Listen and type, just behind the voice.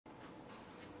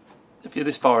If you're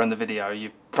this far in the video, you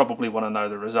probably want to know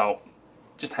the result.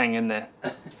 Just hang in there.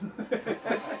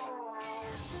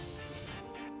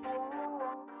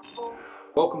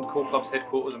 Welcome to Cool Club's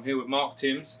headquarters. I'm here with Mark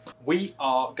Timms. We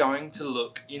are going to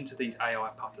look into these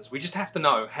AI putters. We just have to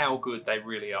know how good they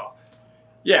really are.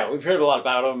 Yeah, we've heard a lot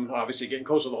about them. Obviously, getting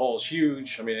closer to the hole is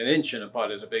huge. I mean, an inch in a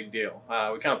putt is a big deal.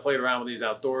 We kind of played around with these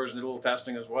outdoors and did a little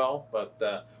testing as well, but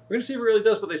we're going to see if it really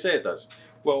does what they say it does.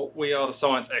 Well, we are the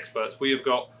science experts. We have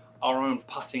got our own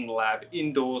putting lab,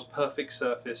 indoors, perfect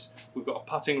surface. We've got a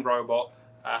putting robot,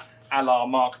 a la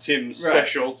Mark Timms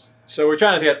special. Right. So we're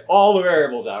trying to get all the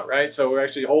variables out, right? So we're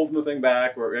actually holding the thing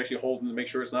back. We're actually holding to make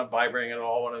sure it's not vibrating at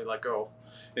all when we let go.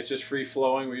 It's just free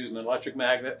flowing. We're using an electric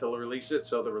magnet to release it,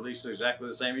 so the release is exactly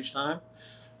the same each time.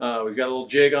 We've got a little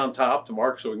jig on top to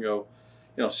mark so we can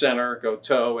go, center, go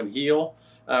toe, and heel.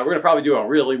 We're going to probably do a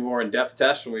really more in-depth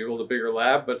test when we build a bigger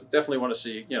lab, but definitely want to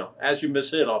see, as you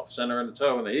miss hit off the center and the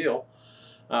toe and the heel,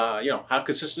 how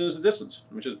consistent is the distance,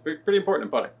 which is pretty important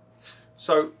in putting.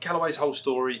 So Callaway's whole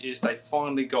story is they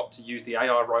finally got to use the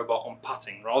AI robot on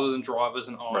putting rather than drivers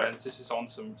and irons. Right. This is on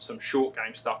some short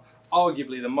game stuff,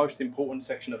 arguably the most important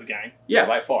section of the game. Yeah,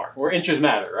 by far. Where inches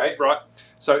matter, right? Right.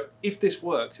 So if this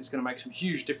works, it's going to make some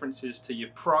huge differences to your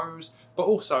pros, but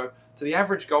also to the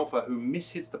average golfer who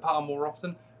mishits the putter more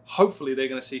often. Hopefully they're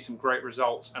going to see some great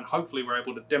results, and hopefully we're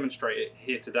able to demonstrate it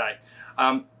here today.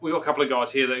 We've got a couple of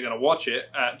guys here that are going to watch it.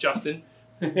 Justin,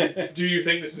 do you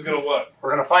think this is going to work?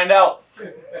 We're going to find out.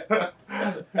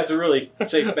 That's a really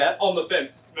safe bet. On the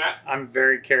fence. Matt? I'm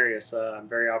very curious. I'm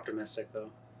very optimistic, though.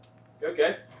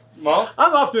 Okay. Mark?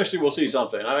 I'm optimistic we'll see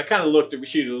something. I kind of looked at, we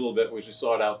cheated a little bit, we just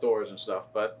saw it outdoors and stuff,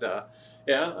 but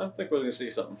yeah, I think we're going to see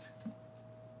something.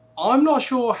 I'm not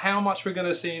sure how much we're going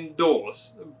to see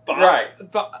indoors,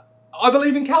 but, but I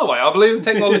believe in Callaway. I believe the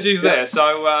technology's there,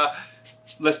 so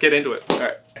let's get into it. All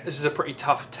right. This is a pretty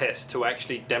tough test to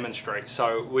actually demonstrate,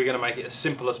 so we're going to make it as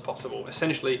simple as possible.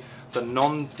 Essentially, the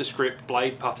nondescript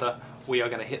blade putter, we are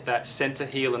going to hit that center,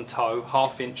 heel and toe,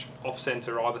 ½ inch off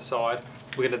center either side.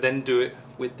 We're going to then do it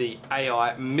with the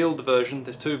AI milled version.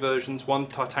 There's two versions, one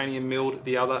titanium milled,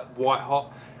 the other white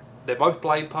hot. They're both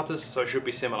blade putters, so it should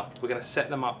be similar. We're going to set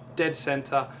them up dead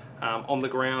center, on the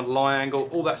ground, lie angle,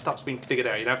 all that stuff's been figured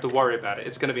out. You don't have to worry about it.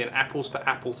 It's going to be an apples for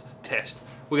apples test.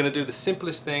 We're going to do the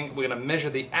simplest thing. We're going to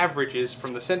measure the averages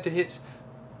from the center hits,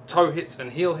 toe hits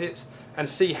and heel hits, and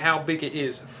see how big it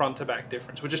is front to back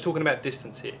difference. We're just talking about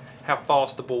distance here, how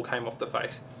fast the ball came off the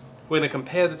face. We're going to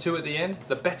compare the two at the end.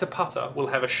 The better putter will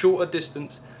have a shorter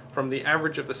distance from the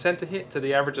average of the center hit to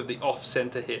the average of the off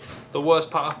center hit. The worst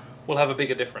putter will have a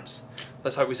bigger difference.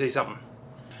 Let's hope we see something.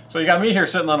 So you got me here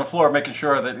sitting on the floor making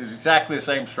sure that it's exactly the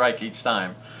same strike each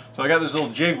time. So I got this little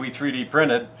jig we 3D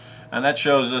printed, and that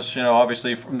shows us,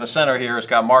 obviously from the center here, it's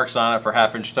got marks on it for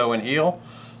 ½ inch toe and heel.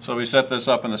 So we set this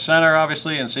up in the center,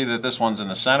 obviously, and see that this one's in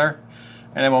the center.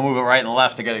 And then we'll move it right and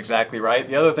left to get exactly right.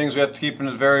 The other things we have to keep in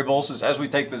as variables is as we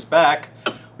take this back,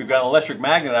 we've got an electric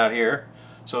magnet out here.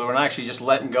 So we're not actually just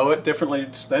letting go at differently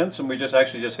extents, and we just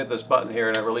actually hit this button here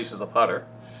and it releases the putter.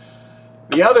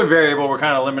 The other variable we're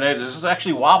kind of eliminated is this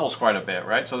actually wobbles quite a bit,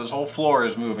 right? So this whole floor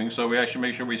is moving, so we actually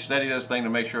make sure we steady this thing to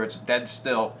make sure it's dead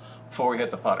still before we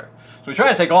hit the putter. So we try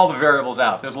to take all the variables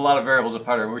out. There's a lot of variables in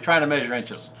putter, and we're trying to measure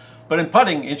inches. But in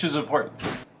putting, inches is important.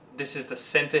 This is the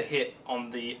center hit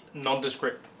on the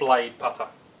nondescript blade putter.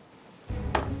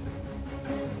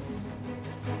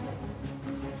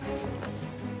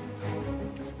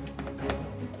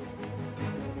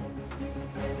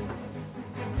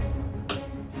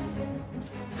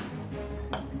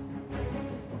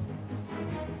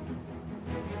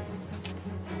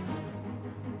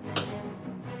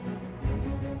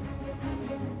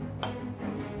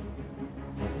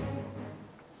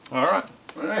 All right,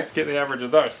 let's get the average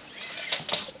of those.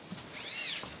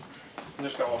 I'll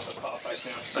just go off the putter face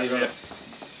now. Stay there.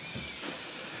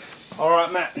 All right,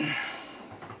 Matt.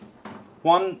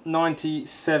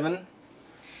 197,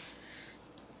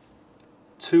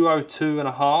 202 and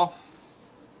a half,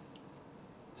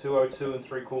 202 and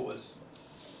 3/4.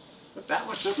 But that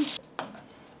much difference?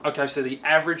 Okay, so the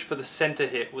average for the center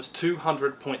hit was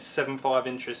 200.75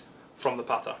 inches from the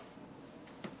putter.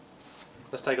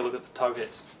 Let's take a look at the toe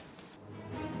hits.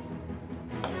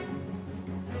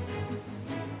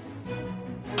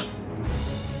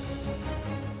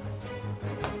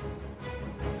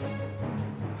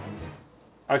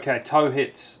 Okay, toe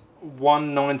hits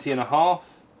 190 and a half,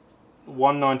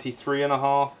 193 and a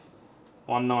half,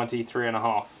 193 and a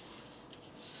half.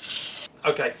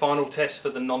 Okay, final test for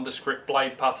the nondescript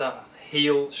blade putter,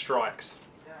 heel strikes.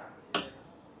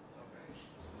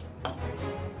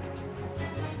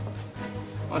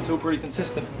 That's all pretty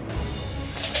consistent.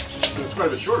 It's quite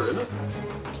a bit shorter, isn't it?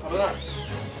 I don't know.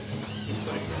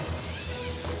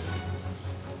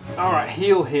 All right,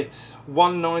 heel hits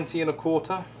 190 and a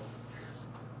quarter,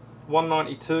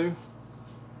 192,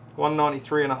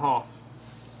 193 and a half.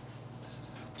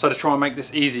 So to try and make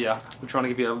this easier, we're trying to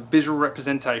give you a visual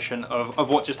representation of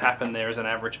what just happened there as an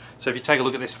average. So if you take a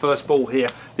look at this first ball here,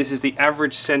 this is the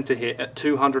average center hit at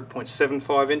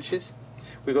 200.75 inches.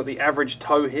 We've got the average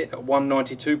toe hit at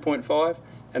 192.5,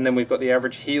 and then we've got the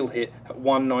average heel hit at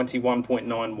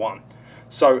 191.91.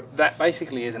 So that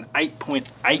basically is an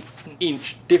 8.8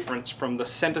 inch difference from the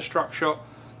center struck shot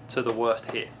to the worst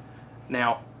hit.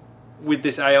 Now, with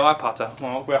this A.i putter,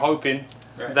 well, we're hoping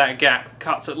that gap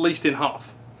cuts at least in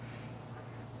half.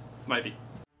 Maybe.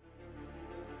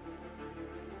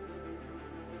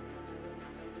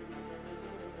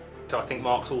 So I think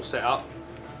Mark's all set up.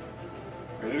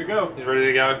 Ready to go. He's ready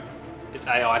to go. It's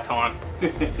A.i time.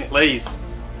 Please.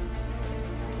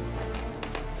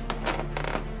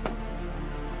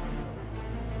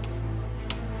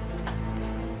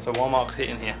 So while Mark's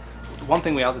hitting here,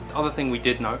 other thing we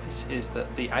did notice is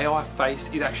that the A.i face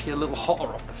is actually a little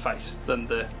hotter off the face than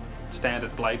the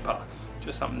standard blade putter.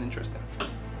 Just something interesting.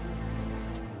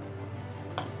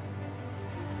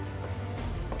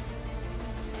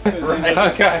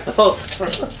 Okay.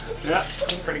 Yeah,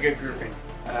 pretty good grouping.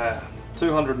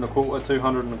 200 and a quarter,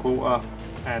 200 and a quarter,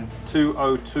 and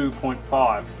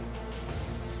 202.5.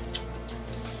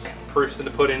 Proofs to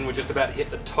the put in, we're just about to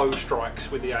hit the toe strikes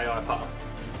with the A.i putter.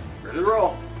 Ready to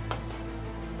roll.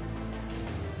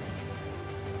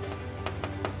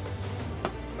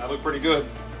 That looked pretty good.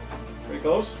 Pretty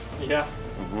close? Yeah.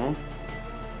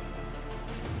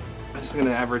 This is going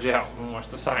to average out almost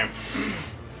the same.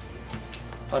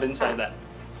 I didn't say that.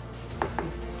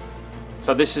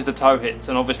 So this is the toe hits,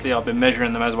 and obviously I've been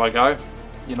measuring them as I go.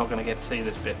 You're not going to get to see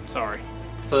this bit, sorry.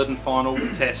 Third and final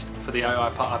test for the A.i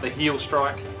putter, the heel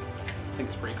strike. I think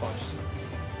it's pretty close.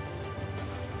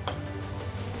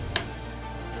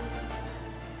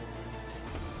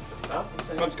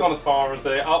 It's gone as far as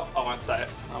the up. I won't say it.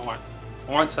 I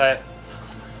won't say it.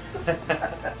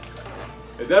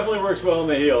 It definitely works well in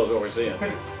the heel, is what we're seeing.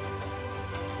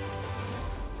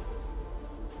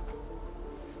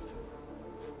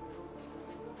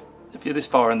 If you're this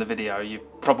far in the video, you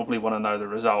probably want to know the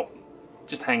result.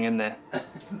 Just hang in there.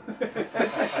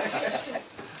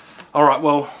 All right,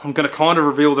 well, I'm going to kind of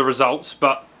reveal the results,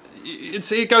 but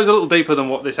it goes a little deeper than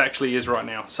what this actually is right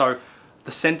now. So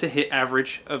the center hit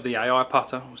average of the A.i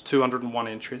putter was 201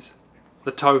 inches.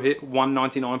 The toe hit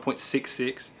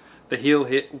 199.66. The heel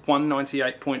hit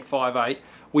 198.58.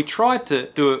 We tried to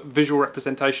do a visual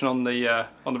representation on the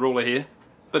ruler here,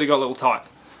 but it got a little tight.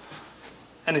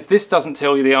 And if this doesn't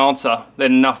tell you the answer,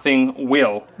 then nothing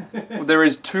will. There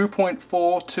is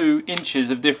 2.42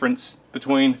 inches of difference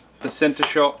between the center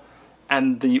shot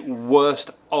and the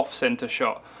worst off-center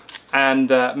shot.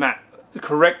 And Matt,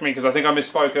 correct me, because I think I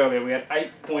misspoke earlier. We had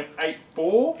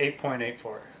 8.84?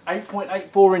 8.84.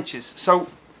 8.84 inches. So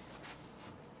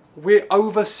we're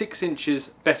over 6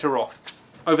 inches better off.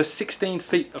 Over 16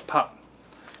 feet of putt.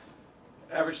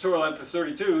 Average tour length is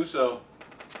 32, so...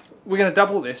 We're going to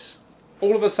double this.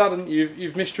 All of a sudden,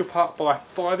 you've missed your putt by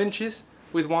 5 inches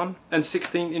with one and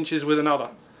 16 inches with another.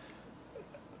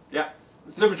 Yeah.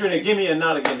 It's the difference between a gimme and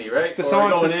not a gimme, right? The or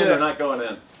science going is in there. or not going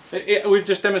in. We've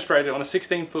just demonstrated on a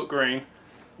 16-foot green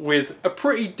with a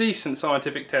pretty decent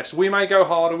scientific test. We may go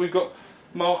harder.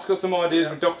 Mark's got some ideas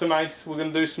with Dr. Mace. We're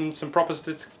going to do some proper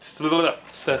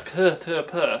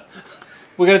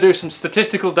we're going to do some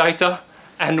statistical data,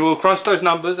 and we'll crunch those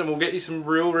numbers and we'll get you some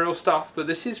real stuff. But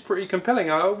this is pretty compelling.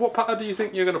 What putter do you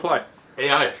think you're going to play?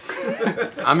 A.i.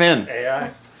 I'm in.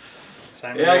 A.i.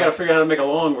 Yeah, I got to figure out how to make a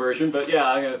long version, but yeah,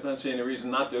 I don't see any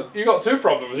reason not to. You got two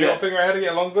problems. You got to figure out how to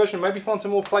get a long version. Maybe find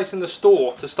some more place in the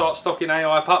store to start stocking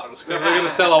A.i putters, because we're going to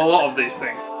sell a lot of these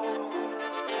things.